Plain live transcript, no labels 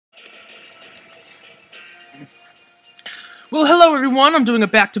Well, hello everyone, I'm doing a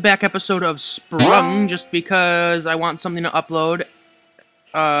back-to-back episode of Sprung, just because I want something to upload,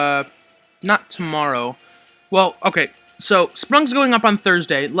 not tomorrow. Well, okay, so Sprung's going up on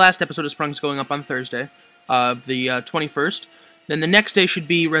Thursday, last episode of Sprung's going up on Thursday, the 21st. Then the next day should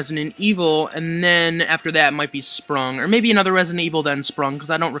be Resident Evil, and then after that might be Sprung, or maybe another Resident Evil then Sprung, because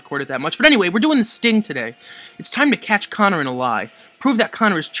I don't record it that much. But anyway, we're doing the Sting today. It's time to catch Connor in a lie. Prove that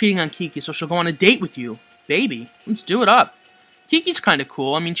Connor is cheating on Kiki, so she'll go on a date with you. Baby, let's do it up. Kiki's kind of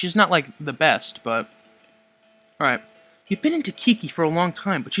cool. I mean, she's not, like, the best, but... Alright. You've been into Kiki for a long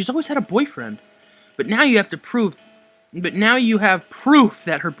time, but she's always had a boyfriend. But now you have to prove... But now you have proof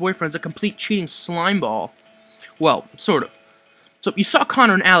that her boyfriend's a complete cheating slimeball. Well, sort of. So, you saw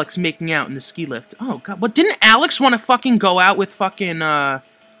Connor and Alex making out in the ski lift. Oh, God. What, didn't Alex want to fucking go out with fucking,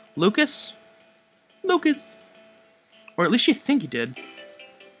 Lucas? Lucas. Or at least you think he did.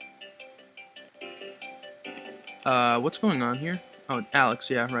 What's going on here? Oh, Alex,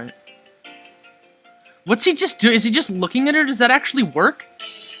 yeah, right. What's he just doing? Is he just looking at her? Does that actually work?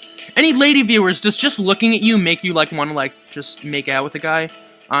 Any lady viewers, does just looking at you make you, like, want to, like, just make out with a guy?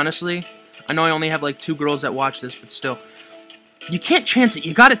 Honestly? I know I only have, like, 2 girls that watch this, but still. You can't chance it.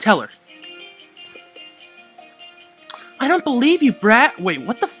 You gotta tell her. I don't believe you, brat. Wait,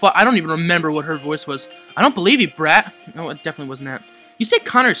 what the fuck? I don't even remember what her voice was. I don't believe you, brat. No, it definitely wasn't that. You say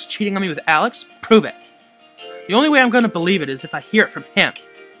Connor's cheating on me with Alex? Prove it. The only way I'm gonna believe it is if I hear it from him.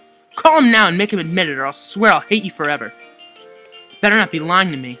 Call him now and make him admit it, or I'll swear I'll hate you forever. Better not be lying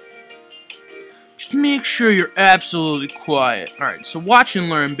to me. Just make sure you're absolutely quiet. Alright, so watch and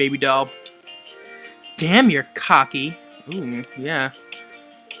learn, baby doll. Damn, you're cocky. Ooh, yeah.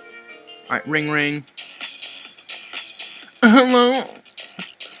 Alright, ring ring. Hello?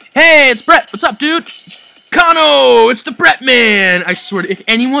 Hey, it's Brett! What's up, dude? Kano! It's the Brett Man! I swear to, if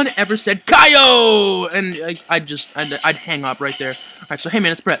anyone ever said Kaio! And I'd hang up right there. Alright, so hey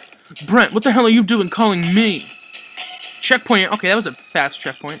man, it's Brett. Brent, what the hell are you doing calling me? Checkpoint. Okay, that was a fast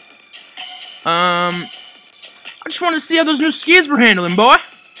checkpoint. I just wanted to see how those new skis were handling, boy.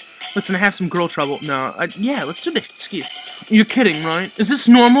 Listen, I have some girl trouble. No, yeah, let's do the skis. You're kidding, right? Is this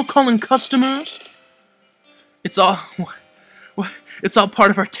normal calling customers? It's all... What? It's all part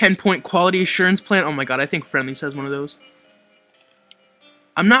of our 10-point quality assurance plan. Oh my god, I think Friendly's has one of those.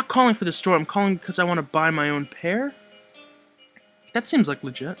 I'm not calling for the store. I'm calling because I want to buy my own pair. That seems like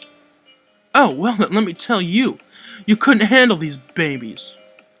legit. Oh, well, then let me tell you. You couldn't handle these babies.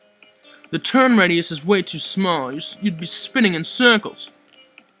 The turn radius is way too small. You'd be spinning in circles.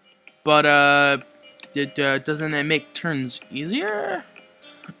 But, doesn't that make turns easier?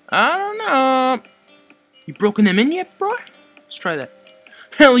 I don't know. You broken them in yet, bro? Let's try that.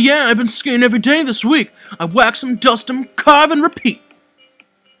 Hell yeah, I've been skiing every day this week. I wax them, dust them, carve, and repeat.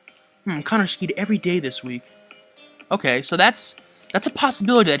 Connor skied every day this week. Okay, so that's a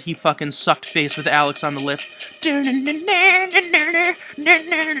possibility that he fucking sucked face with Alex on the lift.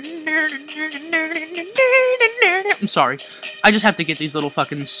 I'm sorry. I just have to get these little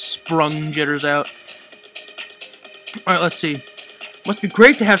fucking sprung jitters out. Alright, let's see. Must be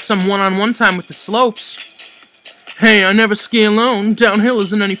great to have some one-on-one time with the slopes. Hey, I never ski alone. Downhill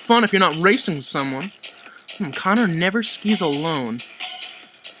isn't any fun if you're not racing with someone. Connor never skis alone.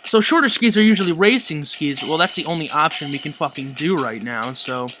 So shorter skis are usually racing skis. Well, that's the only option we can fucking do right now,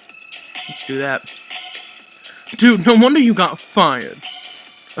 so let's do that. Dude, no wonder you got fired.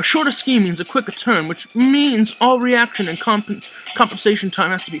 A shorter ski means a quicker turn, which means all reaction and compensation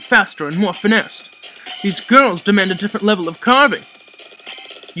time has to be faster and more finessed. These girls demand a different level of carving.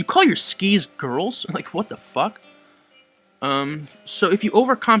 You call your skis girls? Like, what the fuck? So if you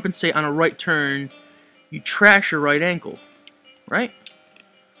overcompensate on a right turn, you trash your right ankle, right?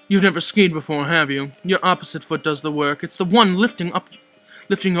 You've never skied before, have you? Your opposite foot does the work. It's the one lifting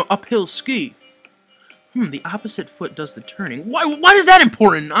your uphill ski. The opposite foot does the turning. Why is that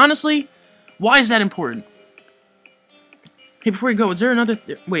important, honestly? Why is that important? Hey, before you go, is there another...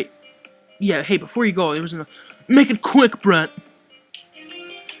 Wait. Yeah, hey, before you go, there was another... Make it quick, Brett.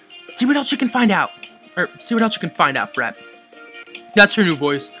 See what else you can find out. Or, see what else you can find out, Brett. That's her new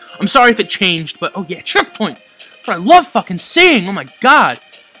voice. I'm sorry if it changed, but... Oh, yeah, checkpoint! But I love fucking seeing! Oh, my God!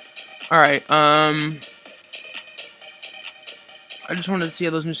 Alright, I just wanted to see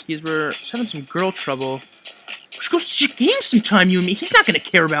how those new skis were. I was having some girl trouble. We should go skiing sometime, you and me. He's not gonna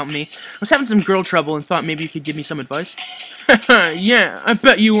care about me. I was having some girl trouble and thought maybe you could give me some advice. Yeah, I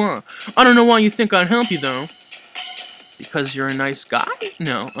bet you are. I don't know why you think I'd help you, though. Because you're a nice guy?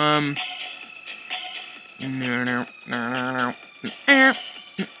 No,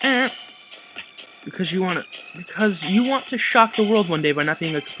 Because you want to shock the world one day by not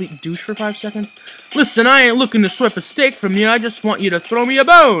being a complete douche for 5 seconds? Listen, I ain't looking to sweep a steak from you, I just want you to throw me a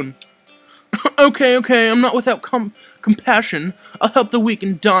bone! Okay, I'm not without compassion. I'll help the weak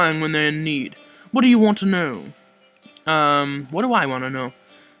and dying when they're in need. What do you want to know? What do I want to know?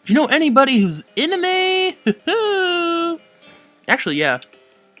 Do you know anybody who's enemy? Actually, yeah.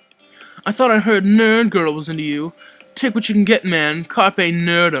 I thought I heard Nerd Girl was into you. Take what you can get, man. Carpe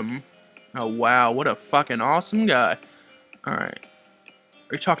nerdum. Oh wow, what a fucking awesome guy. Alright.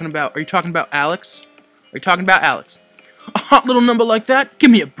 Are you talking about Alex? Are you talking about Alex? A hot little number like that? Give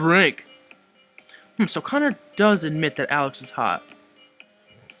me a break. So Connor does admit that Alex is hot.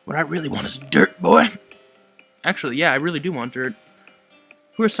 What I really want is dirt, boy. Actually, yeah, I really do want dirt.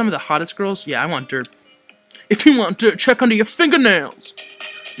 Who are some of the hottest girls? Yeah, I want dirt. If you want dirt, check under your fingernails.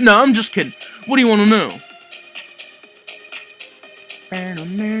 No, I'm just kidding. What do you want to know? I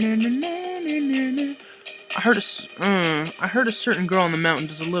heard a certain girl on the mountain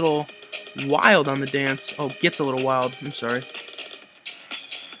does a little wild on the dance. Oh, gets a little wild. I'm sorry.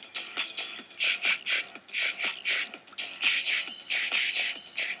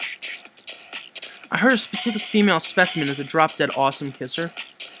 I heard a specific female specimen is a drop-dead awesome kisser.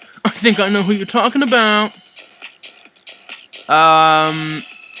 I think I know who you're talking about.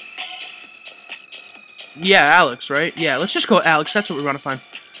 Yeah, Alex, right? Yeah, let's just go Alex. That's what we want to find.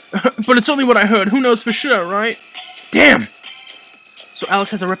 But it's only what I heard. Who knows for sure, right? Damn! So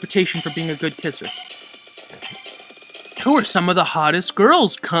Alex has a reputation for being a good kisser. Who are some of the hottest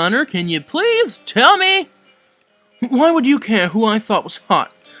girls, Connor? Can you please tell me? Why would you care who I thought was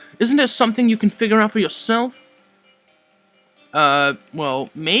hot? Isn't there something you can figure out for yourself? Well,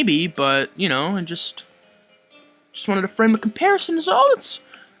 maybe, but, you know, I just wanted to frame a comparison is all. That's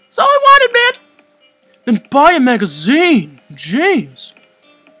all I wanted, man! Then buy a magazine! Jeez!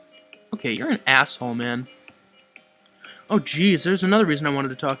 Okay, you're an asshole, man. Oh, jeez, there's another reason I wanted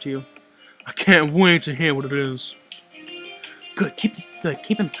to talk to you. I can't wait to hear what it is. Good,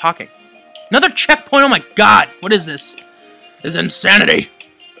 keep him talking. Another checkpoint, oh my god! What is this? This is insanity!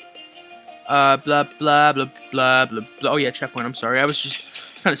 Blah, blah, blah, blah, blah, blah. Oh yeah, checkpoint, I'm sorry. I was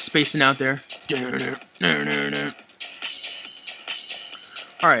just kind of spacing out there.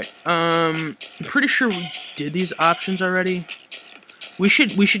 Alright, I'm pretty sure we did these options already. We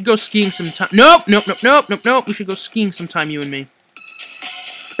should go skiing sometime. Nope. We should go skiing sometime, you and me.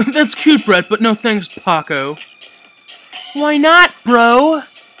 That's cute, Brett, but no thanks, Paco. Why not, bro?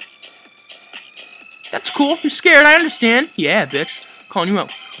 That's cool. You're scared, I understand. Yeah, bitch. Calling you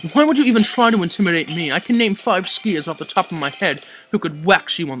out. Why would you even try to intimidate me? I can name 5 skiers off the top of my head who could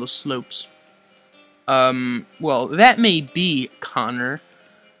wax you on the slopes. Well, that may be, Connor.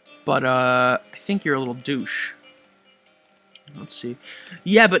 But, I think you're a little douche. Let's see.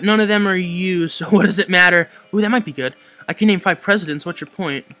 Yeah, but none of them are you, so what does it matter? Ooh, that might be good. I can name 5 presidents, what's your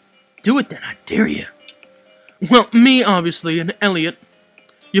point? Do it then, I dare you. Well, me, obviously, and Elliot.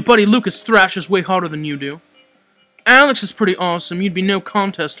 Your buddy Lucas Thrash is way harder than you do. Alex is pretty awesome, you'd be no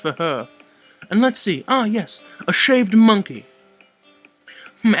contest for her. And let's see, ah yes, a shaved monkey.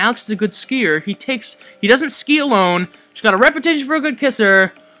 Alex is a good skier, he doesn't ski alone, she's got a reputation for a good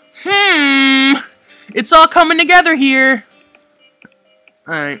kisser. It's all coming together here.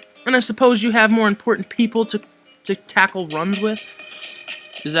 Alright, and I suppose you have more important people to tackle runs with?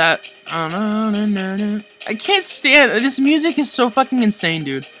 Is that... I can't stand... This music is so fucking insane,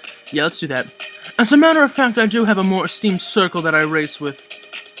 dude. Yeah, let's do that. As a matter of fact, I do have a more esteemed circle that I race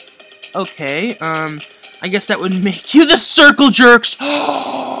with. Okay, I guess that would make you the circle jerks!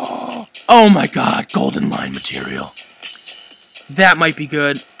 Oh my god, golden line material. That might be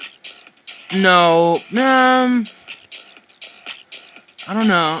good. No, I don't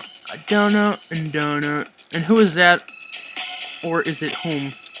know. I don't know and don't know. And who is that? Or is it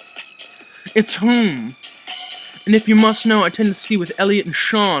whom? It's whom. And if you must know, I tend to ski with Elliot and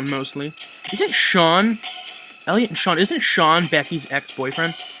Sean, mostly. Isn't Sean... Elliot and Sean... Isn't Sean Becky's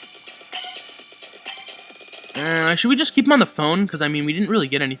ex-boyfriend? Should we just keep him on the phone? Because, I mean, we didn't really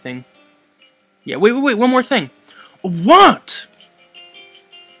get anything. Yeah, wait, one more thing. What?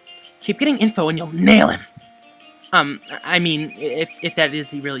 Keep getting info and you'll nail him. I mean, if that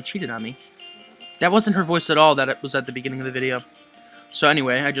is, he really cheated on me. That wasn't her voice at all, that was at the beginning of the video. So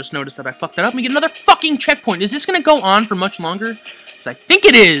anyway, I just noticed that I fucked that up and we get another fucking checkpoint. Is this gonna go on for much longer? Because I think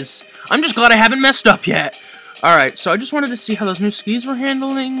it is. I'm just glad I haven't messed up yet. Alright, so I just wanted to see how those new skis were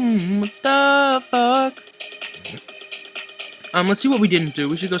handling. What the fuck? Let's see what we didn't do.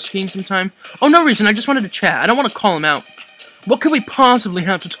 We should go skiing sometime. Oh, no reason. I just wanted to chat. I don't want to call him out. What could we possibly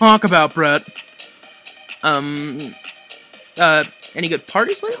have to talk about, Brett? Any good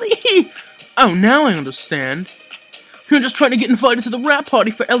parties lately? Oh, now I understand. You're just trying to get invited to the rap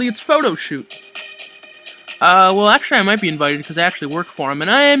party for Elliot's photo shoot. Well, actually, I might be invited because I actually work for him, and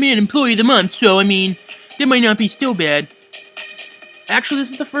I am an employee of the month, so, I mean, that might not be still bad. Actually,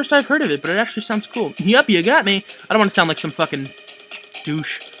 this is the first I've heard of it, but it actually sounds cool. Yup, you got me. I don't want to sound like some fucking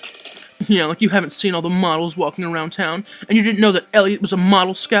douche. Yeah, like you haven't seen all the models walking around town, and you didn't know that Elliot was a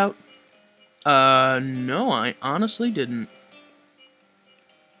model scout? No, I honestly didn't.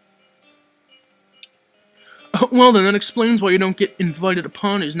 Well then, that explains why you don't get invited to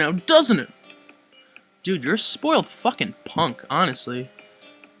parties now, doesn't it? Dude, you're a spoiled fucking punk, honestly.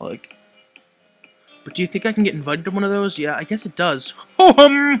 Like... But do you think I can get invited to one of those? Yeah, I guess it does.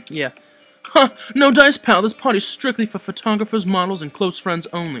 Yeah. Huh, no dice, pal. This party's strictly for photographers, models, and close friends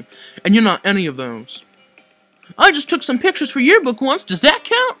only. And you're not any of those. I just took some pictures for yearbook once. Does that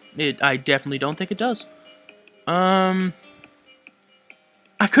count? I definitely don't think it does. I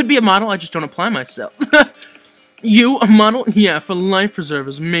could be a model, I just don't apply myself. You, a model? Yeah, for life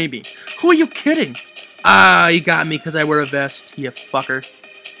preservers, maybe. Who are you kidding? Ah, you got me because I wear a vest, you fucker.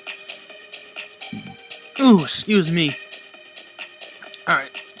 Ooh, excuse me.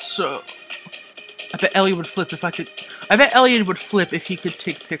 Alright, so... I bet Elliot would flip if I could... I bet Elliot would flip if he could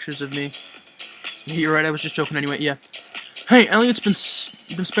take pictures of me. You're right, I was just joking anyway, yeah. Hey, Elliot's been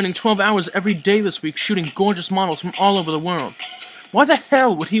spending 12 hours every day this week shooting gorgeous models from all over the world. Why the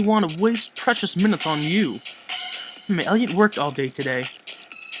hell would he want to waste precious minutes on you? Elliot worked all day today.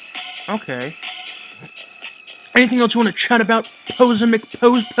 Okay. Anything else you want to chat about, Poser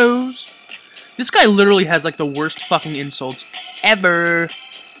McPose? This guy literally has, like, the worst fucking insults ever.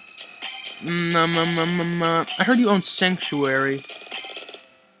 I heard you own Sanctuary.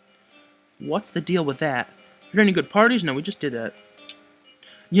 What's the deal with that? Are there any good parties? No, we just did that.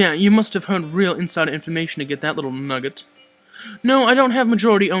 Yeah, you must have heard real insider information to get that little nugget. No, I don't have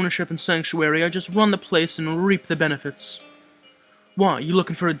majority ownership in Sanctuary. I just run the place and reap the benefits. Why, you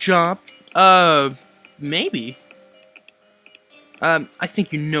looking for a job? Maybe. I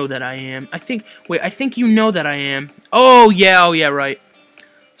think you know that I am. I think you know that I am. Oh, yeah, right.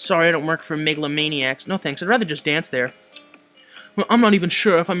 Sorry, I don't work for megalomaniacs. No thanks, I'd rather just dance there. Well, I'm not even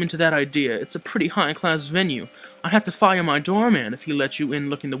sure if I'm into that idea. It's a pretty high-class venue. I'd have to fire my doorman if he let you in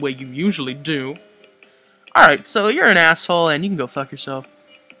looking the way you usually do. Alright, so you're an asshole, and you can go fuck yourself.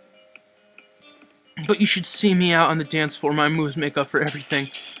 But you should see me out on the dance floor. My moves make up for everything.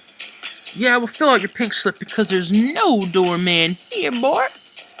 Yeah, we'll fill out your pink slip because there's no doorman here, boy.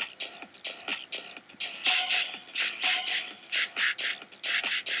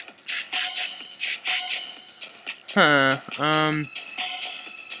 Huh,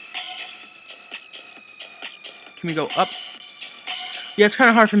 can we go up? Yeah, it's kind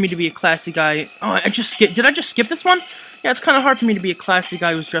of hard for me to be a classy guy. Oh, I just skipped. Did I just skip this one? Yeah, it's kind of hard for me to be a classy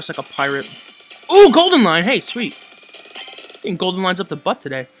guy who's dressed like a pirate. Ooh, golden line. Hey, sweet. Getting golden lines up the butt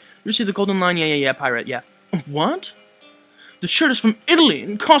today. You see the golden line? Yeah, pirate, yeah. What? The shirt is from Italy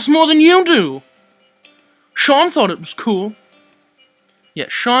and costs more than you do. Sean thought it was cool. Yeah,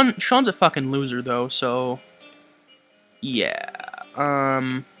 Sean's a fucking loser, though, so... Yeah,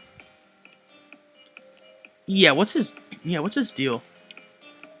 Yeah, what's his deal?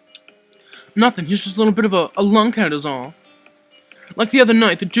 Nothing, he's just a little bit of a lunkhead is all. Like the other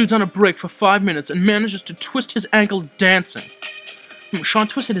night, the dude's on a break for 5 minutes and manages to twist his ankle dancing. Sean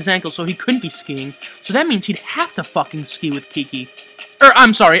twisted his ankle so he couldn't be skiing, so that means he'd have to fucking ski with Kiki.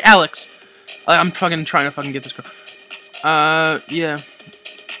 I'm sorry, Alex. I'm fucking trying to fucking get this girl. Yeah.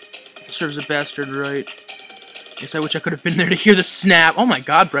 Serves a bastard right. Guess I wish I could have been there to hear the snap. Oh my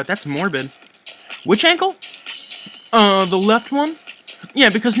god, Brett, that's morbid. Which ankle? The left one? Yeah,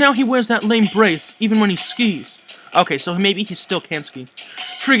 because now he wears that lame brace, even when he skis. Okay, so maybe he still can ski.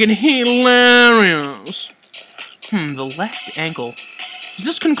 Friggin' hilarious. The left ankle. Does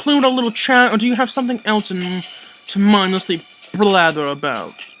this conclude our little chat, or do you have something else to mindlessly blather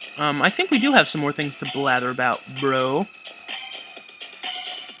about? I think we do have some more things to blather about, bro.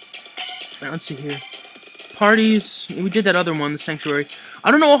 Alright, let's see here. Parties. We did that other one, the Sanctuary.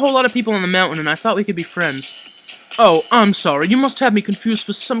 I don't know a whole lot of people on the mountain, and I thought we could be friends. Oh, I'm sorry. You must have me confused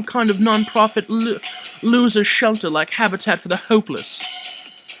for some kind of non-profit loser shelter like Habitat for the Hopeless.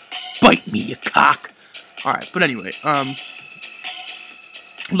 Bite me, you cock! Alright, but anyway,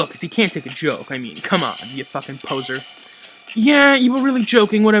 look, if you can't take a joke, I mean, come on, you fucking poser. Yeah, you were really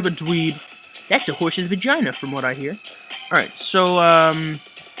joking, whatever, dweeb. That's a horse's vagina, from what I hear. Alright, so, I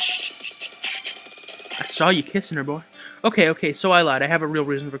saw you kissing her, boy. Okay, so I lied. I have a real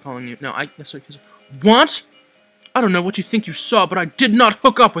reason for calling you. No, I saw you kissing her. What? I don't know what you think you saw, but I did not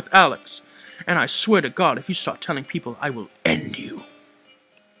hook up with Alex. And I swear to God, if you start telling people, I will end you.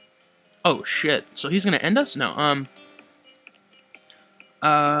 Oh, shit. So he's gonna end us? No,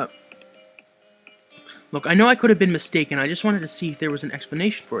 Look, I know I could have been mistaken. I just wanted to see if there was an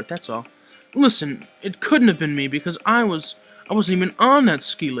explanation for it, that's all. Listen, it couldn't have been me because I wasn't even on that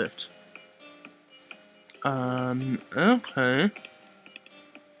ski lift. Okay.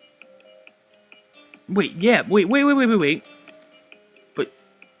 Wait, yeah, wait. But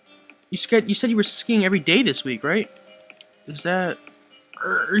you said you were skiing every day this week, right? Is that...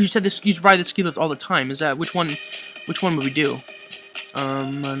 Or you said this, you ride the ski lift all the time. Is that... Which one would we do? Yeah,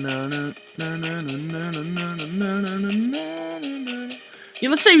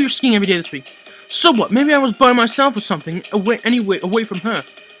 let's say you were skiing every day this week. So what? Maybe I was by myself or something, away from her.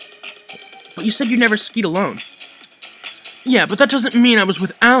 But you said you never skied alone. Yeah, but that doesn't mean I was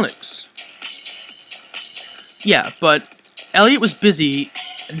with Alex. Yeah, but Elliot was busy,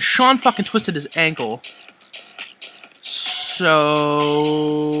 and Sean fucking twisted his ankle.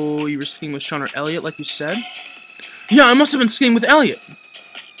 So... You were skiing with Sean or Elliot, like you said? Yeah, I must have been skiing with Elliot.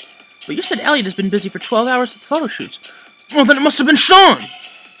 But you said Elliot has been busy for 12 hours at photo shoots. Well, then it must have been Sean!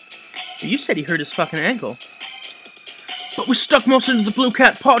 But you said he hurt his fucking ankle. But we stuck most into the Blue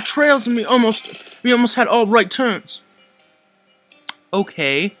Cat Paw trails and we almost had all right turns.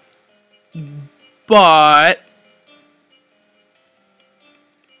 Okay. But...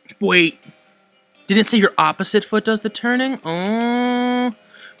 Wait. Didn't it say your opposite foot does the turning? Oh...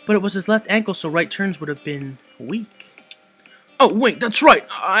 But it was his left ankle, so right turns would have been weak. Oh, wait, that's right.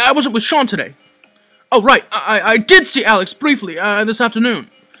 I wasn't with Sean today. Oh, right. I did see Alex briefly this afternoon.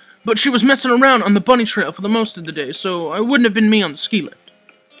 But she was messing around on the bunny trail for the most of the day, so it wouldn't have been me on the ski lift.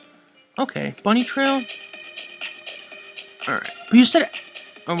 Okay, bunny trail? Alright. But you said...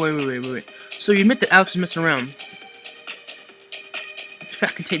 Oh, wait. So you admit that Alex is messing around. In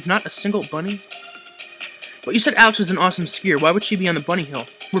fact, contains not a single bunny? But you said Alex was an awesome skier. Why would she be on the bunny hill?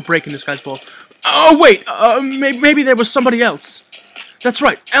 We're breaking this guy's balls. Oh, wait! Maybe there was somebody else. That's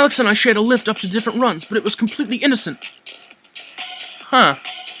right. Alex and I shared a lift up to different runs, but it was completely innocent. Huh.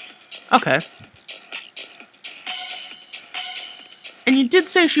 Okay. And you did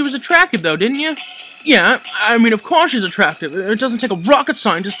say she was attractive, though, didn't you? Yeah, I mean, of course she's attractive. It doesn't take a rocket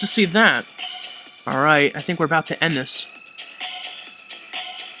scientist to see that. Alright, I think we're about to end this.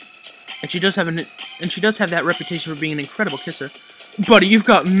 And she does have that reputation for being an incredible kisser. Buddy, you've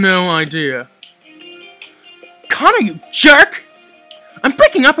got no idea. Connor, you jerk! I'm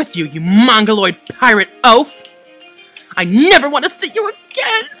breaking up with you, you mongoloid pirate oaf! I never want to see you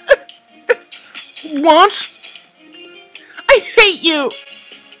again! What? I hate you!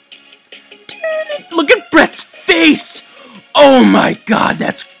 Look at Brett's face! Oh my god,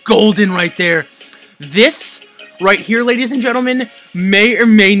 that's golden right there. This, right here, ladies and gentlemen, may or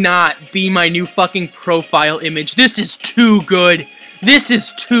may not be my new fucking profile image. This is too good. This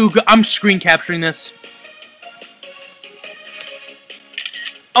is too good. I'm screen capturing this.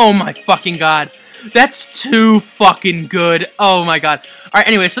 Oh my fucking god. That's too fucking good. Oh my god. Alright,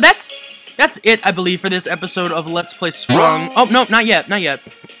 anyway, so that's it, I believe, for this episode of Let's Play Sprung. Oh, no, not yet.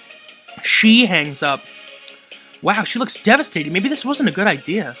 She hangs up. Wow, she looks devastated. Maybe this wasn't a good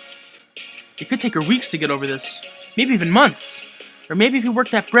idea. It could take her weeks to get over this. Maybe even months. Or maybe if you work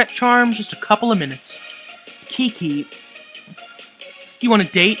that Brett charm, just a couple of minutes. Kiki. You want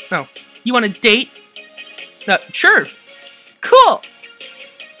a date? No. You want a date? Sure. Cool.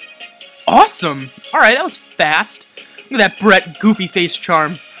 Awesome. Alright, that was fast. Look at that Brett goofy face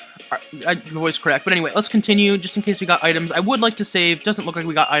charm. The voice crack. But anyway, let's continue, just in case we got items. I would like to save. Doesn't look like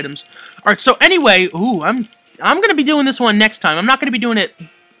we got items. Alright, so anyway, ooh, I'm gonna be doing this one next time. I'm not gonna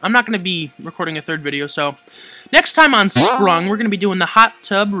be recording a third video, so next time on Sprung, we're gonna be doing the hot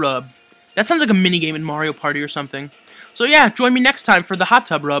tub rub. That sounds like a minigame in Mario Party or something. So yeah, join me next time for the hot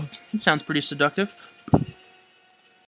tub rub. It sounds pretty seductive.